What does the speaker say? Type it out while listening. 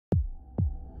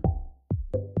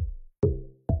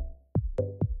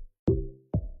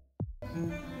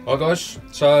Hi guys,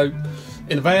 so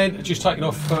in the van, just taking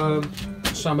off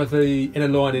some of the inner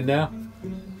lining now.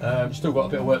 Still got a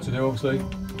bit of work to do obviously,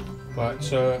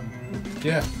 but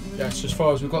yeah, that's as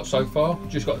far as we've got so far.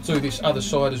 Just got to do this other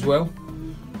side as well.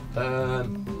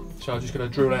 So I'm just going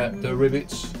to drill out the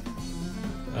rivets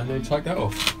and then take that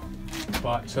off.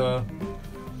 But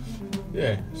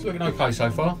yeah, it's looking okay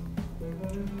so far.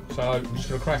 So I'm just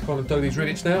going to crack on and do these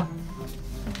rivets now.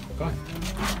 Okay.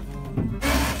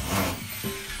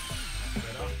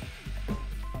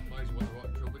 Amazing what the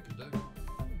right drill bit can do.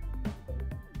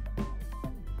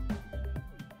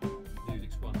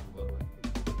 Music's wonderful, by the way.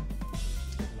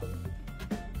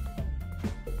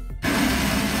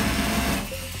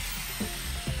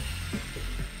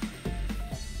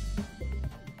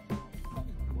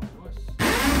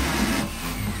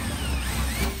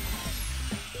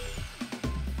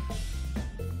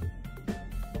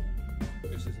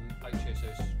 This is an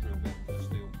HSS drill bit for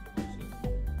steel, obviously.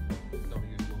 Don't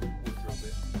use the wood drill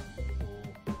bit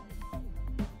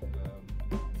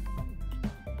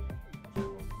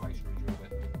or masonry drill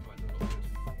bit.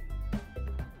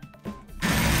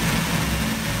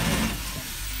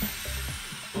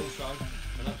 Also,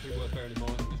 another thing worth bearing in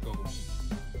mind is goggles.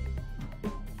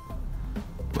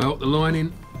 Well, the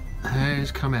lining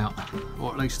has come out,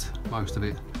 or at least most of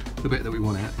it, the bit that we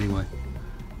want out anyway.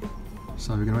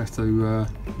 So we're going to have to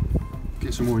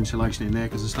get some more insulation in there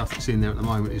because the stuff that's in there at the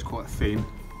moment is quite thin.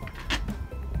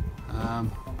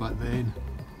 But then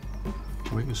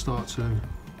we can start to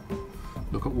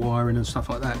look at wiring and stuff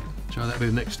like that. So that'll be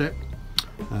the next step.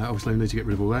 Obviously we need to get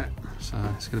rid of all that, so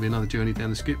it's going to be another journey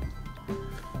down the skip.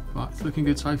 But it's looking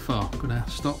good so far. I'm going to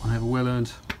stop and have a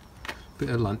well-earned bit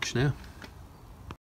of lunch now.